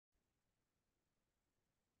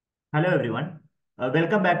Hello everyone.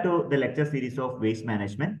 Welcome back to the lecture series of waste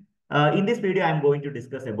management. In this video, I'm going to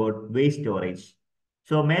discuss about waste storage.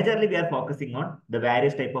 So majorly we are focusing on the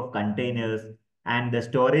various type of containers and the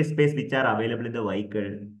storage space which are available in the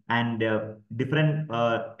vehicle and different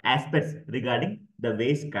aspects regarding the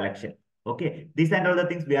waste collection. Okay, these and all the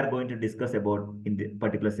things we are going to discuss about in this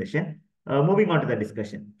particular session. Moving on to the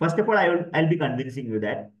discussion. First of all, I'll be convincing you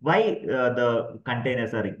that why the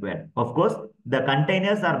containers are required. Of course, the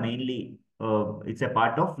containers are mainly it's a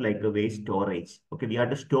part of like a waste storage. Okay, we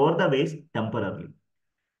have to store the waste temporarily.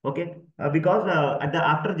 Okay, because at the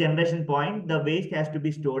after generation point, the waste has to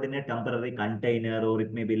be stored in a temporary container or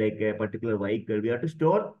it may be like a particular vehicle. We have to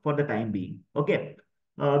store for the time being. Okay,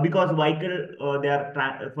 because vehicle they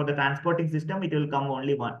are for the transporting system, it will come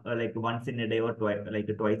only like once in a day or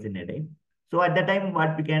twice in a day. So at that time,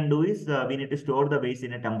 what we can do is we need to store the waste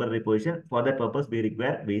in a temporary position. For that purpose, we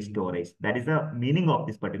require waste storage. That is the meaning of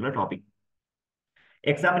this particular topic.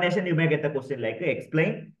 Examination, you may get the question like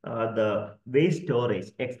explain the waste storage,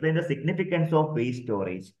 explain the significance of waste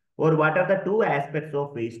storage, or what are the two aspects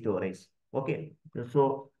of waste storage. Okay,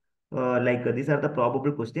 so these are the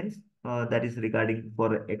probable questions that is regarding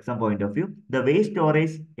for exam point of view. The waste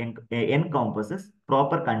storage encompasses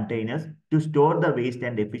proper containers to store the waste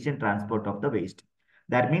and efficient transport of the waste.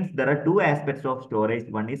 That means there are two aspects of storage.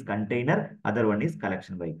 One is container, other one is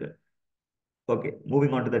collection vehicle. Okay,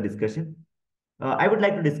 moving on to the discussion. I would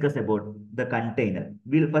like to discuss about the container.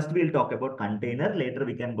 We'll talk about container. Later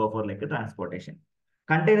we can go for like a transportation.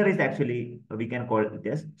 Container is actually we can call it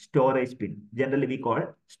as storage bin. Generally we call it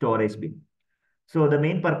storage bin. So the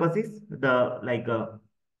main purpose is we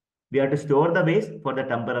have to store the waste for the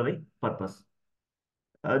temporary purpose.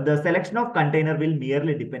 The selection of container will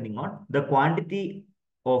merely depending on the quantity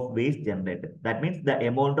of waste generated. That means the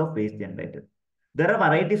amount of waste generated. There are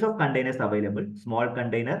varieties of containers available: small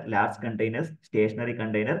container, large containers, stationary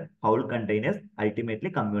container, whole containers, ultimately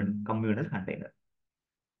communal container.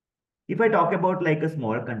 If I talk about like a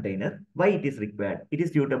small container, why it is required? It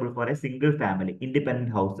is suitable for a single family,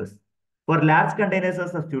 independent houses. For large containers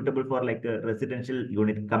are suitable for like a residential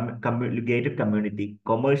unit, gated community,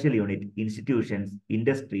 commercial unit, institutions,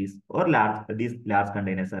 industries, or these large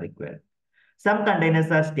containers are required. Some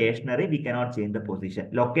containers are stationary, we cannot change the position,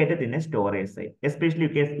 located in a storage site, especially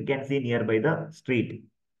you can see nearby the street.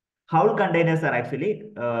 Howl containers are actually,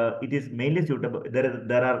 it is mainly suitable.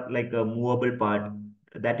 There are like a movable part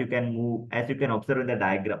that you can move, as you can observe in the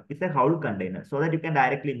diagram. It's a howl container so that you can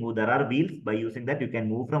directly move. There are wheels. By using that, you can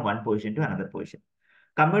move from one position to another position.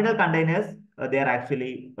 Communal containers, they are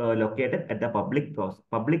actually located at the public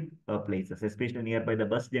places, especially nearby the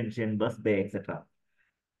bus junction, bus bay, etc.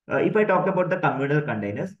 If I talk about the communal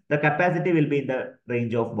containers, the capacity will be in the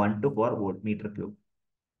range of 1 to 4 volt meter cube,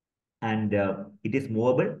 and it is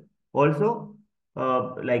movable. Also,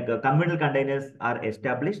 communal containers are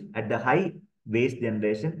established at the high waste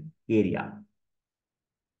generation area.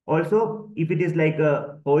 Also, if it is like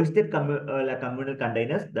a hoisted like communal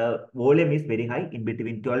containers, the volume is very high in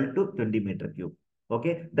between 12 to 20 meter cube.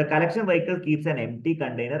 Okay, the collection vehicle keeps an empty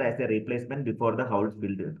container as a replacement before the house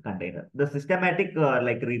filled container. The systematic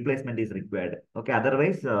like replacement is required. Okay,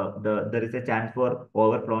 otherwise there is a chance for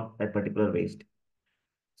overflow that particular waste.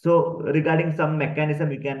 So regarding some mechanism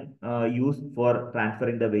we can use for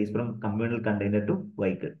transferring the waste from communal container to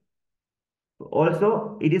vehicle.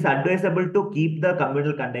 Also, it is advisable to keep the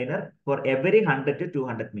communal container for every 100 to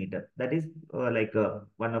 200 meter. That is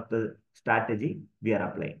one of the strategy we are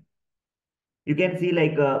applying. You can see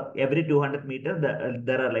like every 200 meter,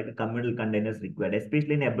 there are like communal containers required,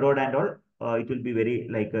 especially in abroad and all. It will be very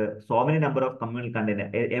like so many number of communal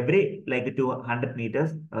container. Every like 200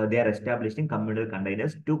 meters, they are establishing communal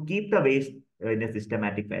containers to keep the waste in a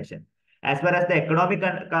systematic fashion. As far as the economic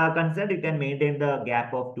concerned, you can maintain the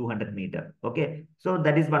gap of 200 meter. Okay, so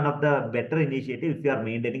that is one of the better initiative if you are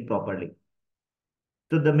maintaining properly.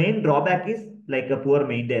 So the main drawback is like a poor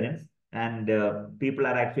maintenance, and people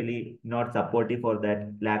are actually not supportive for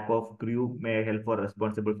that. Lack of crew may help for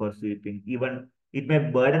responsible for sweeping. Even it may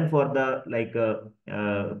burden for the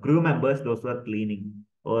crew members, those who are cleaning,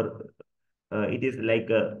 or it is like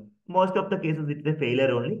most of the cases it's a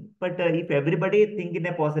failure only. But if everybody think in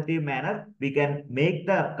a positive manner, we can make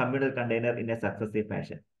the communal container in a successive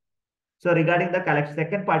fashion. So regarding the collection,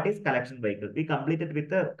 second part is collection vehicle. We completed with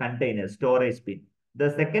the container storage bin.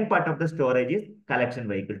 The second part of the storage is collection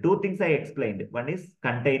vehicle. Two things I explained. One is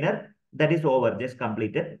container, that is over, just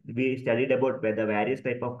completed. We studied about the various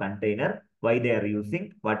type of container, why they are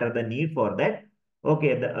using, what are the need for that.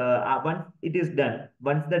 Okay, once it is done,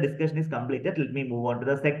 once the discussion is completed, let me move on to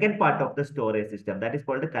the second part of the storage system. That is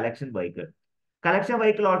called the collection vehicle. Collection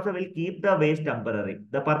vehicle also will keep the waste temporary.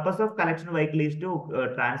 The purpose of collection vehicle is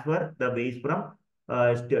to transfer the waste from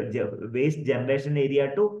waste generation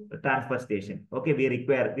area to transfer station. Okay,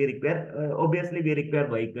 obviously we require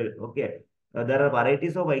vehicle. Okay, there are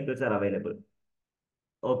varieties of vehicles are available.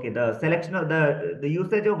 Okay, the selection of the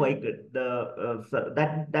usage of vehicle,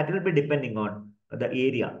 that will be depending on the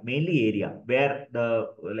area, mainly area where the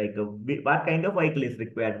what kind of vehicle is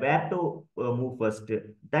required, where to move first.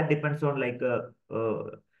 That depends on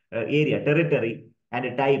area, territory, and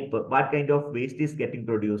a type. What kind of waste is getting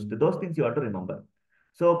produced? Those things you have to remember.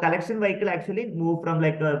 So collection vehicle actually move from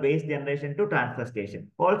like a waste generation to transfer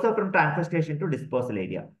station, also from transfer station to disposal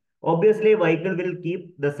area. Obviously, vehicle will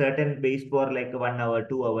keep the certain waste for like 1 hour,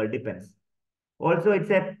 2 hour, depends. Also,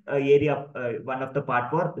 it's a area of one of the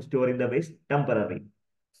part for storing the waste temporary.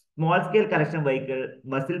 Small scale collection vehicle,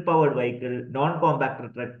 muscle powered vehicle,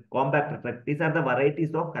 non-compactor truck, compactor truck. These are the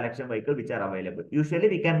varieties of collection vehicle which are available. Usually,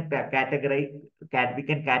 we can categorize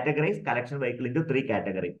collection vehicle into three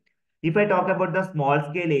categories. If I talk about the small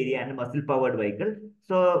scale area and muscle powered vehicle,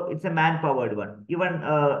 so it's a man powered one, even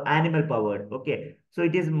animal powered. Okay, so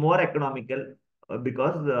it is more economical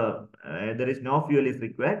because there is no fuel is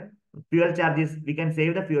required. Fuel charges, we can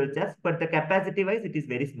save the fuel charge, but the capacity wise, it is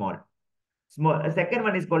very small. Second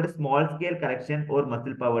one is called a small scale collection or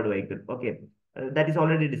muscle powered vehicle. Okay, that is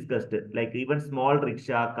already discussed. Like even small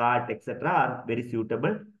rickshaw, cart, etc., are very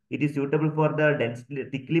suitable. It is suitable for the densely,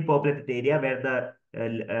 thickly populated area where the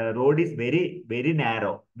road is very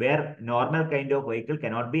narrow, where normal kind of vehicle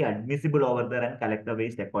cannot be admissible over there and collect the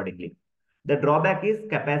waste accordingly. The drawback is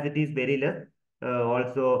capacity is very less.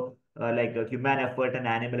 Also, human effort and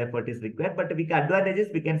animal effort is required. But we can advantages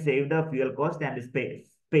we can save the fuel cost and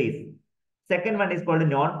space. Second one is called a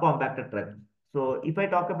non-compactor truck. So if I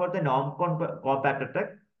talk about the non-compactor truck,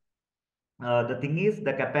 the thing is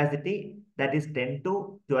the capacity that is 10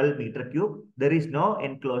 to 12 meter cube. There is no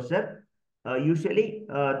enclosure. Usually,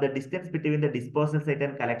 the distance between the disposal site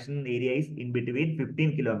and collection area is in between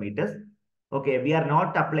 15 kilometers. Okay, we are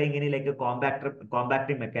not applying any like a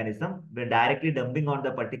compacting mechanism. We're directly dumping on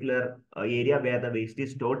the particular area where the waste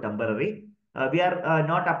is stored temporary. We are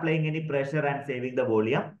not applying any pressure and saving the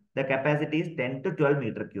volume. The capacity is 10 to 12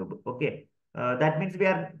 meter cube. Okay, that means we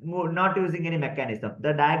are not using any mechanism.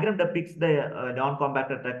 The diagram depicts the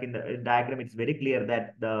non-compactor truck. In the diagram, it's very clear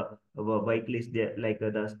that the vehicle is there,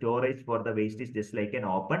 the storage for the waste is just like an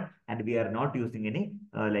open, and we are not using any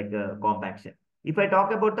compaction. If I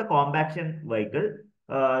talk about the compaction vehicle,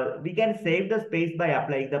 we can save the space by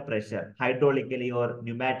applying the pressure, hydraulically or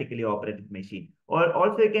pneumatically operated machine. Or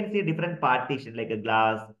also you can see different partition like a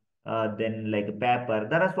glass, then like paper.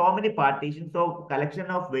 There are so many partitions, so collection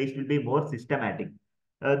of waste will be more systematic.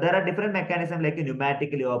 There are different mechanisms like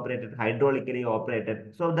pneumatically operated, hydraulically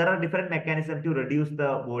operated. So there are different mechanisms to reduce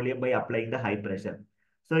the volume by applying the high pressure.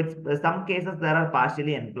 So it's some cases there are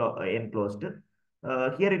partially enclosed.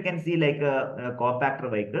 Here you can see like a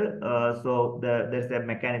compactor vehicle. There's a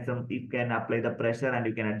mechanism you can apply the pressure and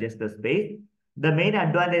you can adjust the space. The main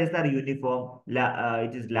advantages are uniform.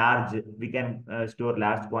 It is large. We can store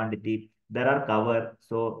large quantity. There are cover,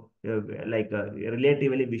 so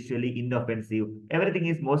relatively visually inoffensive. Everything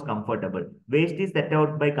is most comfortable. Waste is set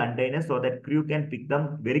out by containers so that crew can pick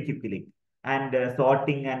them very quickly. And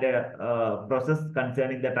sorting and process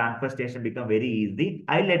concerning the transfer station become very easy.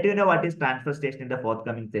 I'll let you know what is transfer station in the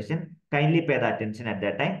forthcoming session. Kindly pay the attention at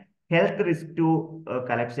that time. Health risk to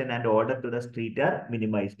collection and order to the street are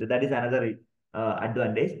minimized. That is another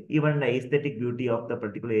advantage. Even the aesthetic beauty of the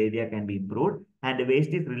particular area can be improved, and the waste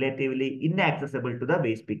is relatively inaccessible to the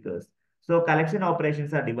waste pickers. So collection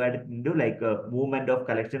operations are divided into like a movement of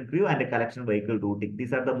collection crew and a collection vehicle routing.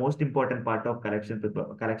 These are the most important part of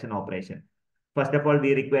collection operation. First of all,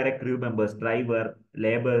 we require a crew members, driver,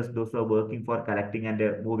 laborers, those who are working for collecting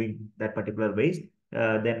and moving that particular waste.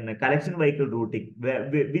 Then collection vehicle routing,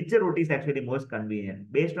 which route is actually most convenient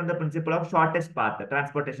based on the principle of shortest path, the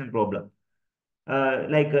transportation problem.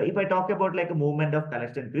 If I talk about like a movement of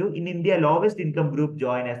collection crew in India, lowest income group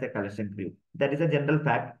join as a collection crew. That is a general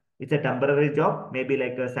fact. It's a temporary job. Maybe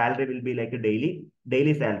like a salary will be like a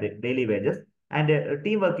daily salary, daily wages, and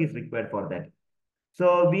teamwork is required for that.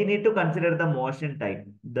 So we need to consider the motion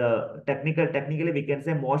time. Technically we can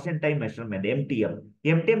say motion time measurement, MTM.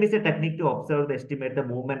 MTM is a technique to observe the estimate the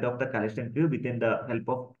movement of the collection crew within the help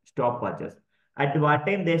of stopwatches. At what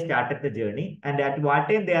time they started the journey and at what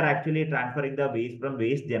time they are actually transferring the waste from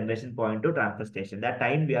waste generation point to transfer station. That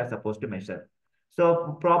time we are supposed to measure.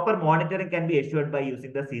 So proper monitoring can be assured by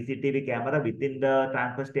using the CCTV camera within the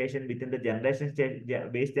transfer station, within the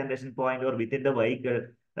waste generation point, or within the vehicle.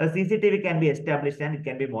 A CCTV can be established and it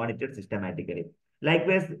can be monitored systematically.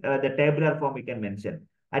 Likewise, the tabular form we can mention.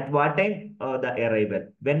 At what time the arrival?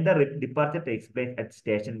 When the departure takes place at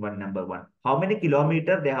station one, number one. How many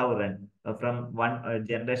kilometers they have run from one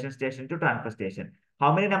generation station to transfer station?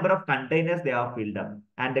 How many number of containers they have filled up?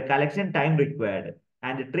 And the collection time required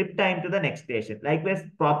and the trip time to the next station. Likewise,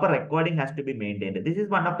 proper recording has to be maintained. This is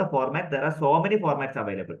one of the formats. There are so many formats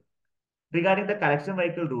available. Regarding the collection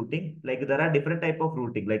vehicle routing, like there are different type of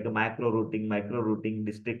routing, like the macro routing, micro routing,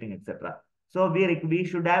 districting, etc. So we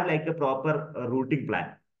should have like a proper routing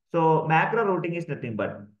plan. So macro routing is nothing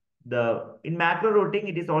but the in macro routing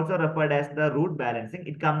it is also referred as the route balancing.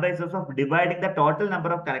 It comprises of dividing the total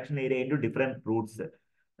number of collection area into different routes.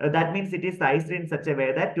 That means it is sized in such a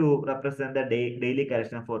way that to represent the daily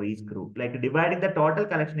collection for each group, like dividing the total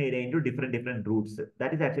collection area into different routes.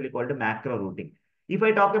 That is actually called a macro routing. If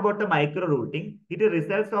I talk about the micro routing, it is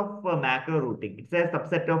results of macro routing. It's a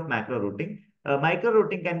subset of macro routing. Micro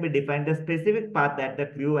routing can be defined as specific path that the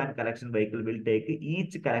crew and collection vehicle will take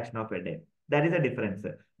each collection of a day. That is a difference.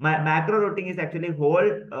 Macro routing is actually whole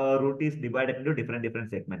route is divided into different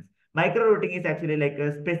segments. Micro routing is actually like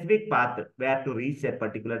a specific path where to reach a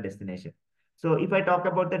particular destination. So if I talk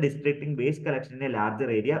about the districting waste collection in a larger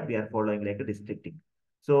area, we are following like a districting.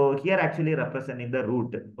 So here actually representing the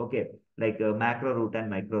route, okay, like macro route and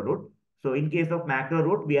micro route. So in case of macro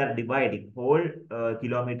route, we are dividing whole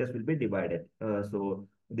kilometers will be divided. So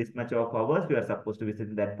this much of hours we are supposed to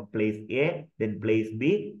visit that place A, then place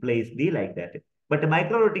B, place D like that. But the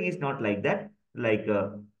micro routing is not like that. Like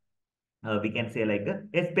we can say like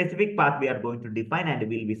a specific path we are going to define and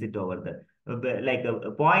we'll visit over there. Like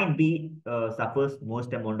a point B suffers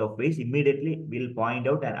most amount of waste, immediately we'll point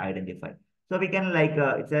out and identify. So we can like,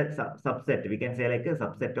 it's a subset, we can say like a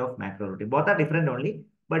subset of macro routing. Both are different only,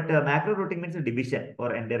 but macro routing means a division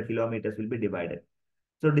or entire kilometers will be divided.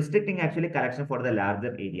 So districting actually collection for the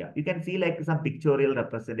larger area. You can see like some pictorial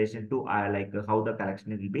representation to like how the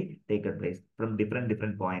collection will be taken place from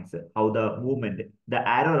different points. How the movement, the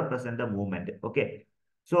arrow represent the movement. Okay.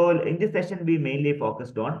 So in this session, we mainly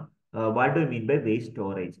focused on what do we mean by waste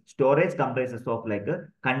storage. Storage comprises of like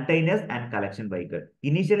containers and collection vehicle.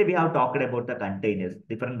 Initially, we have talked about the containers,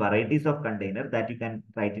 different varieties of containers that you can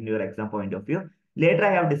write in your exam point of view. Later,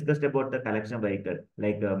 I have discussed about the collection vehicle,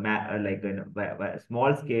 like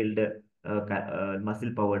small scaled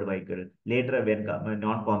muscle powered vehicle. Later, when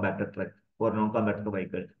non-compactor truck or non-compactor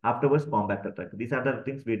vehicle. Afterwards, compactor truck. These are the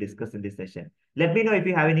things we discussed in this session. Let me know if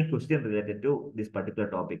you have any question related to this particular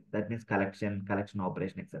topic. That means collection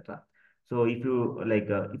operation, etc. So if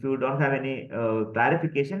you don't have any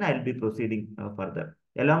clarification, I'll be proceeding further.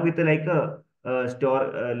 Along with like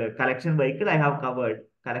like collection vehicle, I have covered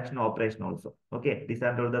collection operation also. Okay, these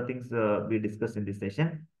are all the things we discussed in this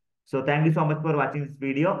session. So thank you so much for watching this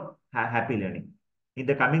video. Happy learning. In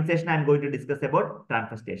the coming session, I'm going to discuss about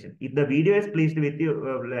transfer station. If the video is pleased with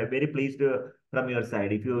you, very pleased from your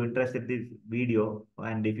side. If you're interested in this video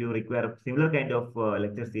and if you require similar kind of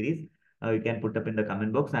lecture series, you can put up in the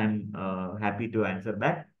comment box. I'm happy to answer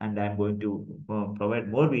back, and I'm going to provide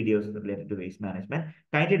more videos related to waste management.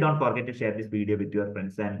 Kindly don't forget to share this video with your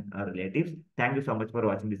friends and relatives. Thank you so much for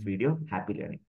watching this video. Happy learning.